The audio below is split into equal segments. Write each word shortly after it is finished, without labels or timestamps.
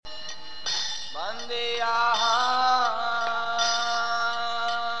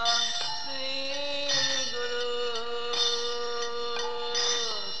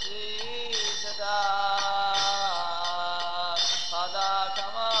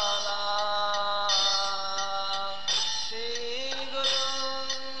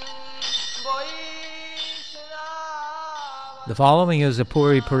The following is a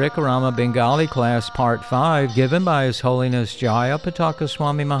Puri Parikrama Bengali class Part 5 given by His Holiness Jaya Pataka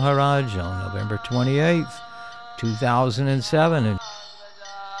Swami Maharaj on November 28th, 2007.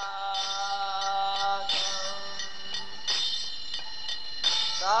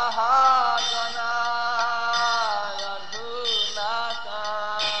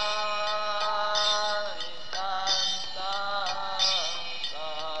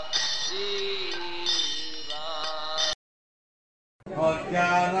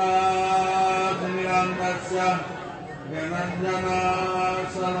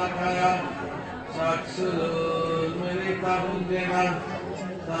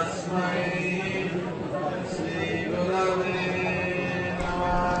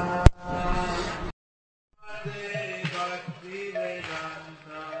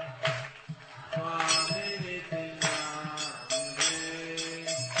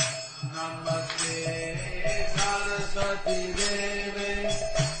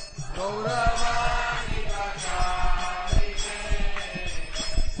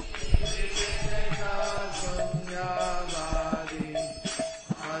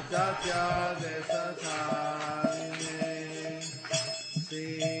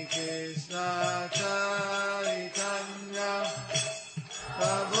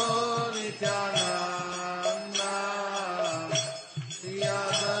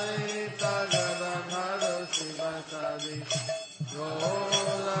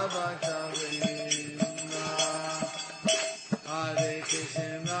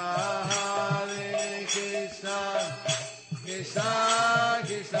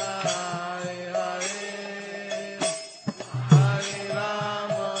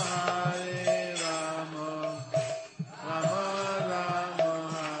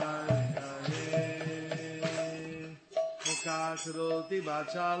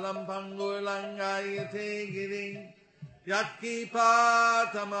 Vachalam Pangurlangayate Giring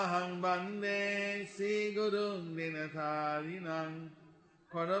Yatkipatamahang Bande Sri Gurun Dinatharinam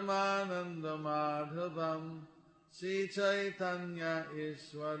Paramananda Madhavam Sri Chaitanya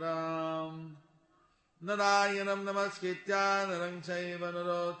Iswaram Narayanam Namaskritya Narang Chaiva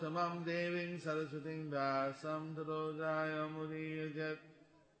Narottamam Deving Saraswating Vyasam Tato Jaya Mudiyajat.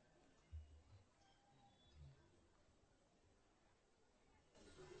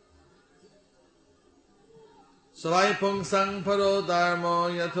 Savai Pungsang Paro Dharmo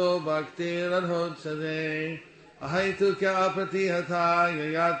Yato Bhakti Radhochade Ahaitukya Pratihata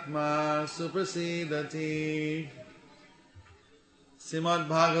Yayatma Suprasidati. Srimad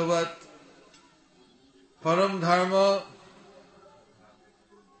Bhagavat Param Dharma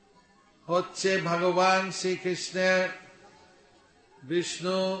হচ্ছে ভগবান শ্রীকৃষ্ণের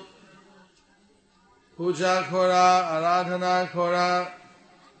বিষ্ণু পূজা করা আরাধনা করা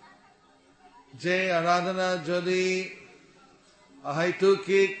যে আরাধনা যদি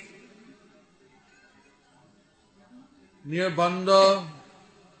অহৈতুকিক নির্বন্ধ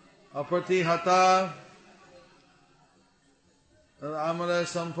অপ্রতিহতা আমাদের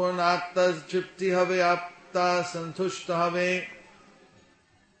সম্পূর্ণ আত্মা তৃপ্তি হবে আত্মা সন্তুষ্ট হবে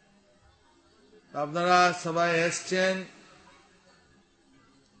আপনারা সবাই এসছেন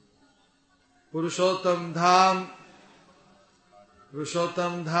পুরুষোত্তম ধাম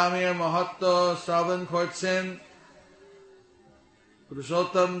পুরুষোত্তম ধামের মহত্ব শ্রবণ করছেন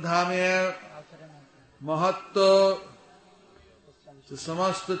পুরুষোত্তম ধামের মহত্ব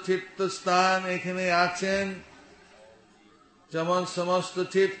সমস্ত তীর্থস্থান এখানে আছেন যেমন সমস্ত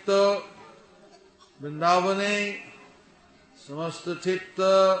তীর্থ বৃন্দাবনে সমস্ত তীর্থ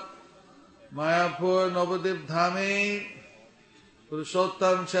মায়াপুর নবদ্বীপ ধামে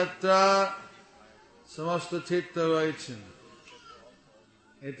পুরুষোত্তম ক্ষেত্র সমস্ত তীর্থ রয়েছেন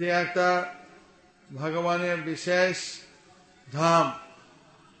এটি একটা ভগবানের বিশেষ ধাম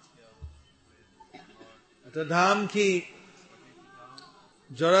একটা ধাম কি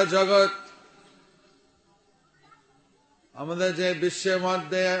জড় জগৎ আমাদের যে বিশ্বের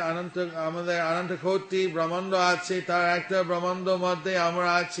মধ্যে আমাদের অনন্ত কোটি ব্রহ্মাণ্ড আছে তার একটা ব্রহ্মাণ্ড মধ্যে আমরা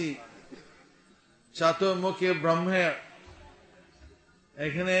আছি চতুর্মুখী ব্রহ্মের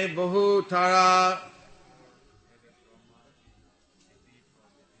এখানে বহু তারা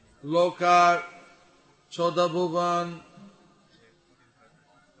লোকার চৌদ্ভুবন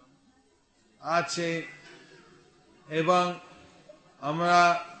আছে এবং আমরা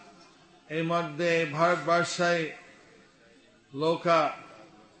এই মধ্যে ভারতবর্ষায় লোকা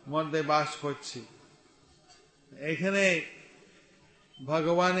মধ্যে বাস করছি। এখানে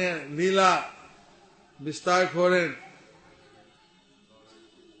ভগবানের লীলা বিস্তার করেন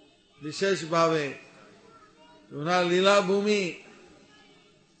বিশেষভাবে। উনার লীলা ভূমি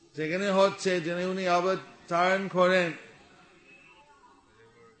যেখানে হচ্ছে, যেখানে উনি অবতারণ করেন,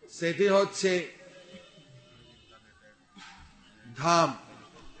 সেটি হচ্ছে ধাম,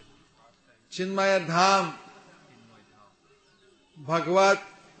 চিন্ময় ধাম, ভগবত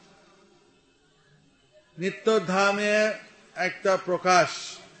নিত্য ধামের একটা প্রকাশ।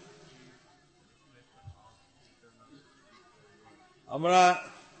 আমরা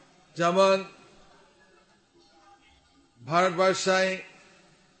যেমন ভারতবর্ষায়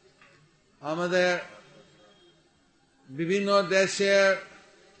আমাদের বিভিন্ন দেশের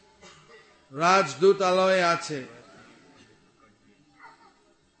রাজদূতালয় আছে।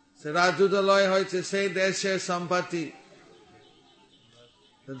 সে রাজদূতালয় হয়েছে সেই দেশের সম্পত্তি।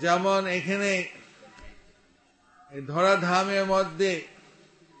 যেমন এখানে এই ধরাধামের মধ্যে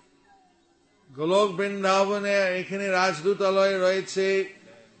গোলক বৃন্দাবনে এখানে রাজদূতালয় রয়েছে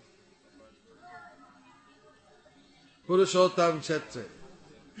পুরুষোত্তম ক্ষেত্রে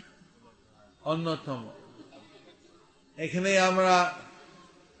অন্যতম। এখানে আমরা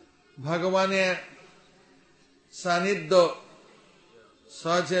ভগবানের সান্নিধ্য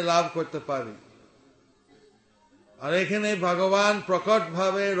সহজে লাভ করতে পারি। আর এখানে ভগবান প্রকট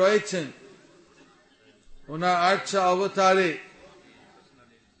ভাবে রয়েছেন ওনার আর্চা অবতারে।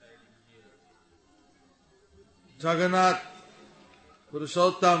 জগন্নাথ,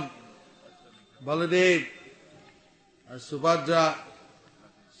 পুরুষোত্তম, বলদেব আর সুভদ্রা,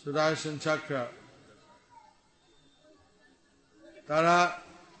 সুদর্শন চক্র, তারা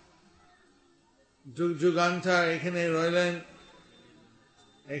যুগ যুগান্তর এখানে রইলেন।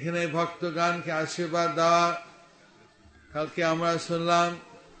 এখানে ভক্তগণকে আশীর্বাদ দেওয়া। কালকে আমরা শুনলাম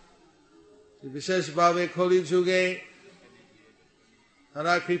বিশেষভাবে কলি যুগে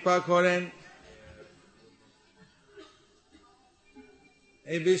তারা কৃপা করেন।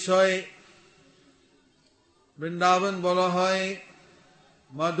 এই বিষয়ে বৃন্দাবন বলা হয়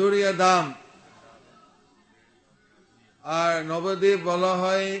মাধুর্য ধাম, আর নবদ্বীপ বলা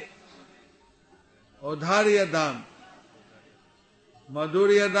হয় ঔদার্য ধাম।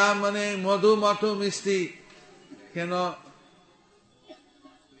 মাধুর্য ধাম মানে মধু মতো মিষ্টি। কেন?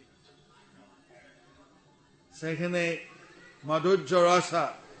 সেখানে মাধুর্য রসা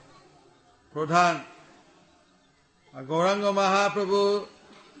প্রধান। গৌরাঙ্গ মহাপ্রভু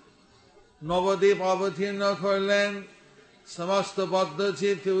নবদ্বীপ অবতীর্ণ করলেন সমস্ত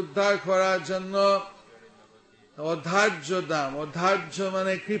বদ্ধজীবকে উদ্ধার করার জন্য। ঔদার্য ধাম, ঔদার্য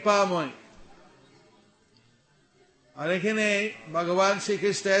মানে কৃপাময়। আর এখানে ভগবান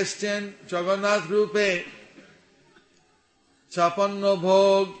শ্রীকৃষ্ণ এসছেন জগন্নাথ রূপে। 56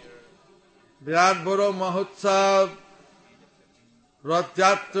 ভোগ, বিরাট বড় মহোৎসব,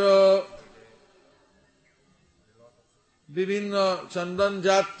 রথযাত্রা, বিভিন্ন চন্দন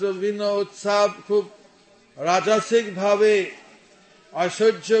যাত্রা, বিভিন্ন উৎসব খুব রাজসিক ভাবে,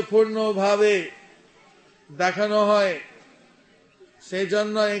 ঐশ্বর্যপূর্ণ ভাবে দেখানো হয়। সেই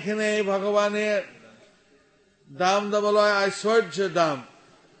জন্য এখানে ভগবানের দাম বলা হয় ঐশ্বর্য দাম।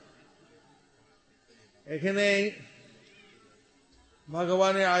 এখানে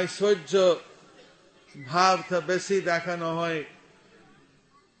ভগবানের ঐশ্বর্য ভাবটা বেশি দেখানো হয়।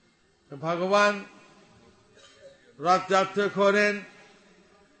 ভগবান রথযাত্রা করেন,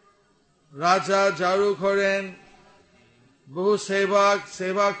 রাজা ঝাড়ু করেন, বহু সেবক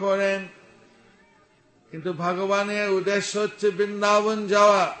সেবা করেন, কিন্তু ভগবানের উদ্দেশ্য হচ্ছে বৃন্দাবন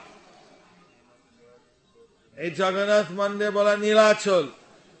যাওয়া। এই জগন্নাথ মন্দির বলা নীলাচল,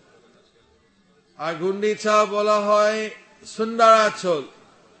 আর গুন্ডিচা বলা হয় সুন্দরাচল।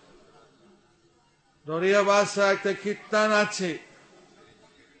 দরিয়া ভাষা একটা কীর্তন আছে,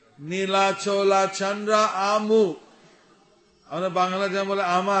 নীলাচলা চন্দ্র আমু। আমরা বাংলা যেমন বলে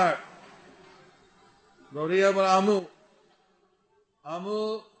আমার, দরিয়া বলে আমু। আমু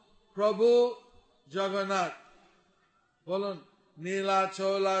প্রভু জগন্নাথ। বলুন,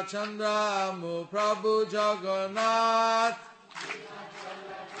 নীলাচলা চন্দ্র আমু প্রভু জগন্নাথ।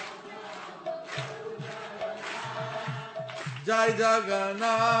 জয়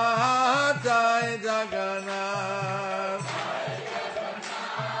জগন্নাথ, জয় জগন্নাথ।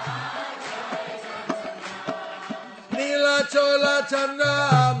 নীলাচলা চন্দ্র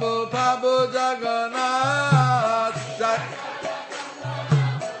আমু প্রভু জগন্নাথ।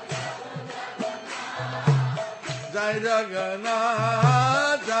 জয়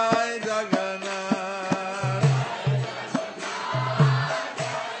জগন্নাথ, জয় Jagannath.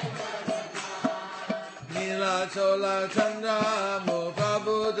 Chola Chandramu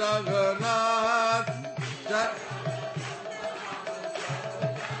Prabhu Jagannath.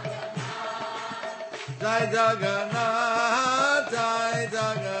 Jai Jagannath, Jai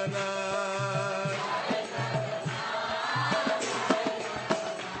Jagannath.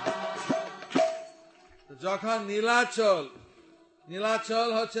 যখন নীলাচল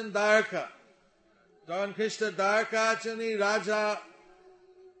হচ্ছেন দ্বারকা, যখন কৃষ্ণ দ্বারকা আছেন রাজা,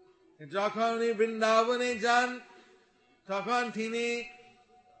 যখন উনি বৃন্দাবনে যান তখন তিনি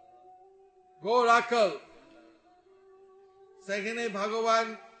রাখল, সেখানে ভগবান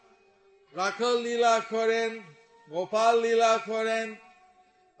রাখল লীলা করেন, গোপাল লীলা করেন।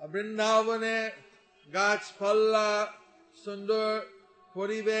 বৃন্দাবনে গাছপালা, সুন্দর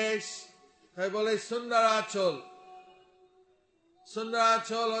পরিবেশ, তাই বলে সুন্দরাচল।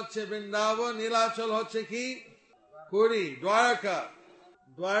 সুন্দরাচল হচ্ছে বৃন্দাবন, নীলাচল হচ্ছে কি পুরী, দ্বারকা।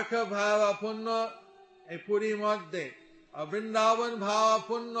 দ্বারকা ভাবাপন্ন এই পুরীর মধ্যে, আর বৃন্দাবন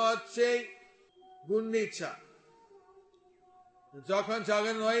ভাবাপন্ন হচ্ছে গুন্ডিচা। যখন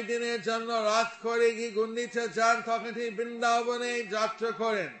জগন্নাথ ওই দিনের জন্য রাত করে গিয়ে গুন্ডিচা যান, তখন তিনি বৃন্দাবনে যাত্রা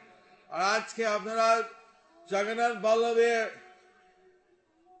করেন। আর আজকে আপনারা জগন্নাথ বল্লভের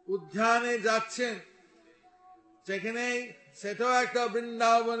উদ্যানে যাচ্ছেন, যেখানে সেটাও একটা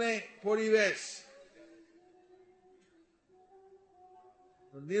বৃন্দাবনে পরিবেশ।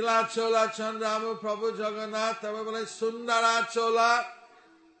 নীলাচলা চন্দ্রাম প্রভু জগন্নাথ, তবে বলে সুন্দরাচলা,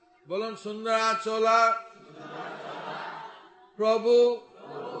 বলুন সুন্দরাচলা প্রভু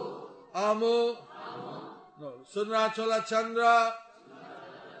আমু, সুন্দরাচলা চন্দ্র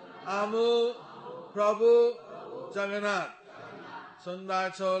আমু প্রভু জগন্নাথ।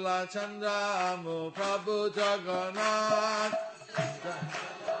 সুন্দরাচলা চন্দ্র আমু প্রভু জগন্নাথ।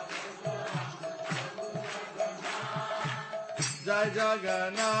 জয়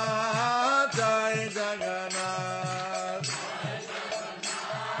জগন্নাথ, জয় জগন্নাথ।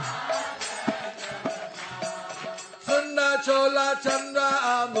 সুন্দরাচলা চন্দ্র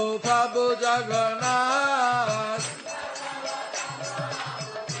আমু প্রভু জগন্নাথ।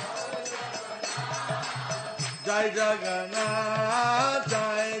 জয় জগন্নাথ,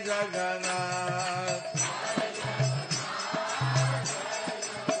 জয় জগন্নাথ।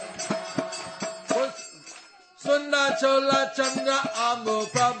 সুন্দরাচলা চন্দ্র আমু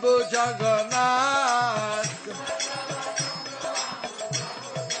প্রভু জগন্নাথ।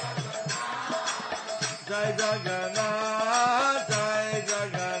 জয় জগন্নাথ, জয়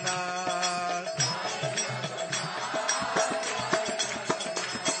জগন্নাথ।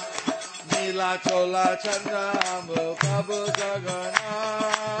 নীলাচলা চন্দ্র আমু প্রভু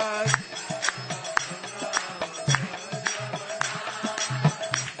জগন্নাথ।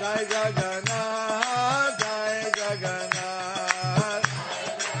 জয় জগন্নাথ, জয় জগন্নাথ।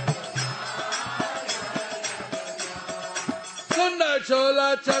 সুন্দরাচলা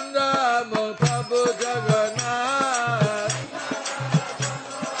চন্দ্র আমু প্রভু জগন্নাথ।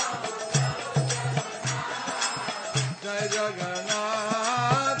 জয়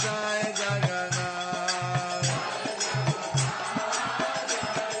জগন্নাথ, জয় জগন্নাথ।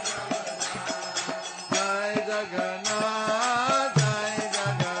 জয় জগন্নাথ, জয়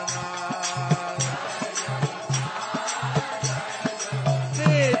জগন্নাথ।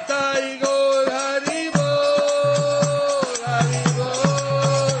 নিতাই গৌর হরি বল, হরি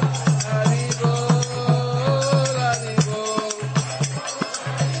বল, হরি বল, হরি বল।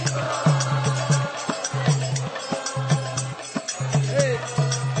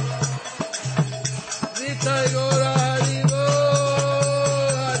 নিতাই গৌর হরি বল,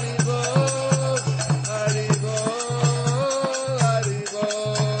 হরি বল, হরি বল, হরি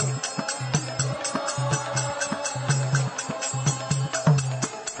বল।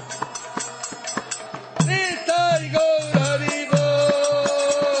 নিতাই গৌর হরি বল,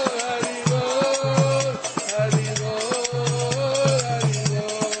 হরি বল, হরি বল, হরি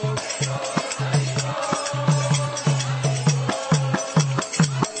বল।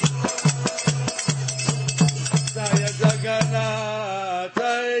 জয় জগন্নাথ,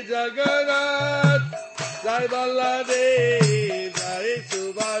 জয় জগন্নাথ। জয় বল্লদেব, জয়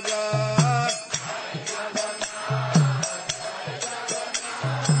সুভদ্রা।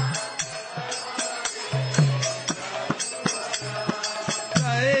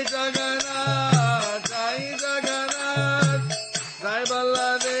 জয় জগন্নাথ, জয় জগন্নাথ। জয়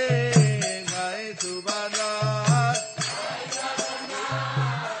বল্লদেব, জয় সুভদ্রা।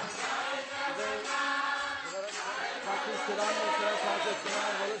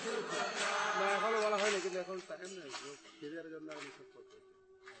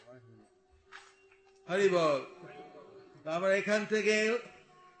 হরি বল। আমরা এখান থেকে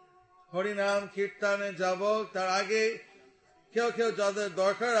হরিনাম কীর্তনে যাব। তার আগে কেউ কেউ যাদের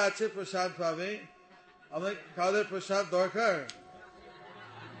দরকার আছে প্রসাদ পাবে। আমাদের কাদের প্রসাদ দরকার?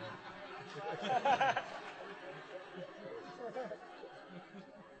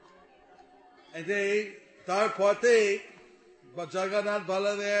 তার পথে জগন্নাথ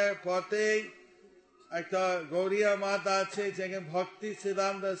বলদেবের পথে একটা গৌরিয়া মাত আছে, যেখানে ভক্তি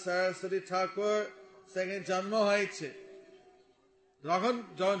সিদ্ধান্ত সরস্বতী ঠাকুর সেখানে জন্ম হয়েছে। যখন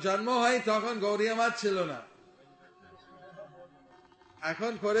জন্ম হয় তখন গৌরিয়া মাত ছিল না,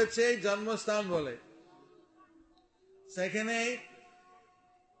 এখন করেছে জন্মস্থান বলে। সেখানে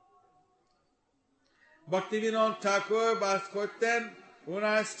ভক্তিবিনোদ ঠাকুর বাস করতেন।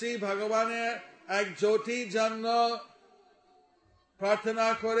 ওনার স্ত্রী ভগবানের এক জ্যোতির জন্য প্রার্থনা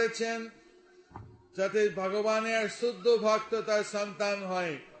করেছেন যাতে ভগবানের শুদ্ধ ভক্ত তার সন্তান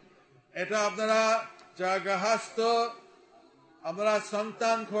হয়। এটা আপনারা যারা গৃহস্থ, আমরা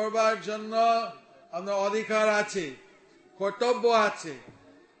সন্তান করবার জন্য আপনার অধিকার আছে, কর্তব্য আছে।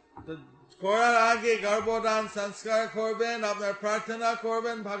 তো করার আগে গর্ভদান সংস্কার করবেন, আপনার প্রার্থনা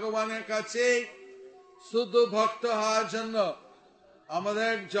করবেন ভগবানের কাছে শুদ্ধ ভক্ত হওয়ার জন্য।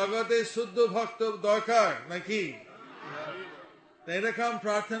 আমাদের জগতে শুদ্ধ ভক্ত দরকার নাকি? এরকম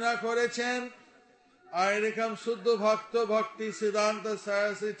প্রার্থনা করেছেন, আর এরকম শুদ্ধ ভক্ত ভক্তি সিদ্ধান্ত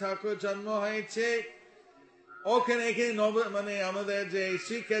সরস্বতী ঠাকুর জন্ম হয়েছে। ওখানে মানে আমাদের যে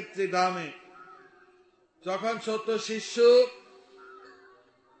শ্রীক্ষেত্রী ধামে যখন ছোট্ট শিশু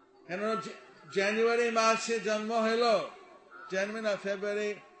জানুয়ারি মাসে জন্ম হলো, জানুয়ারি না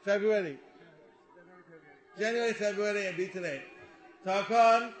ফেব্রুয়ারি ভিতরে,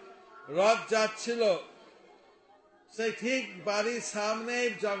 তখন রথ যাচ্ছিল, সে ঠিক বাড়ির সামনে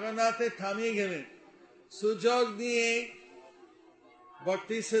জগন্নাথে থামিয়ে গেলেন। সুযোগ নিয়ে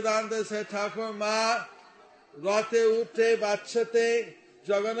ভক্তি সিদ্ধান্ত ঠাকুর মা রথে উঠে বাচ্চাতে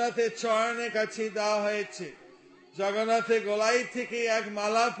জগন্নাথের চরণের কাছে দেওয়া হয়েছে। জগন্নাথের গলাই থেকে এক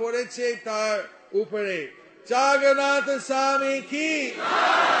মালা পড়েছে, তার উপরে জগন্নাথ স্বামী কি,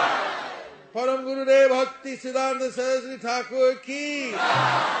 পরম গুরুদেব ভক্তি সিদ্ধান্ত সরস্বতী ঠাকুর কি।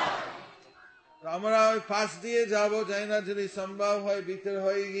 আমরা ওই পাশ দিয়ে যাবো, যাই না, যদি সম্ভব হয় ভিতর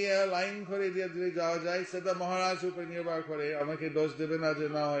হয়ে গিয়ে লাইন করে দিয়ে যদি যাওয়া যায়, সেটা মহারাজ উপরে নির্ভর করে। আমাকে দোষ দেবে না যে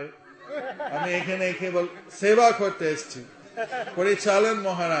না হয়, আমি এখানে কেবল সেবা করতে এসেছি, পরিচালন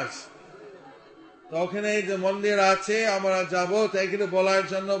মহারাজ। তো ওখানে যে মন্দির আছে আমরা যাবো, তাই কিন্তু বলার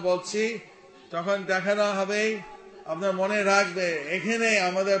জন্য বলছি। তখন দেখানো হবে, আপনার মনে রাখবে এখানে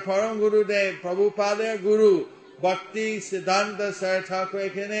আমাদের পরম গুরুদেব প্রভুপাদের গুরু ভক্তি সিদ্ধান্ত স্যার ঠাকুর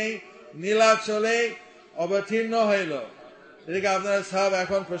এখানে নীলাচলে অবতীর্ণ হইল। এদিকে আপনারা সব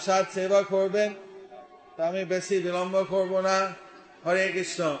এখন প্রসাদ সেবা করবেন, তা আমি বেশি বিলম্ব করব না। হরে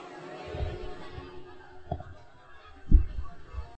কৃষ্ণ।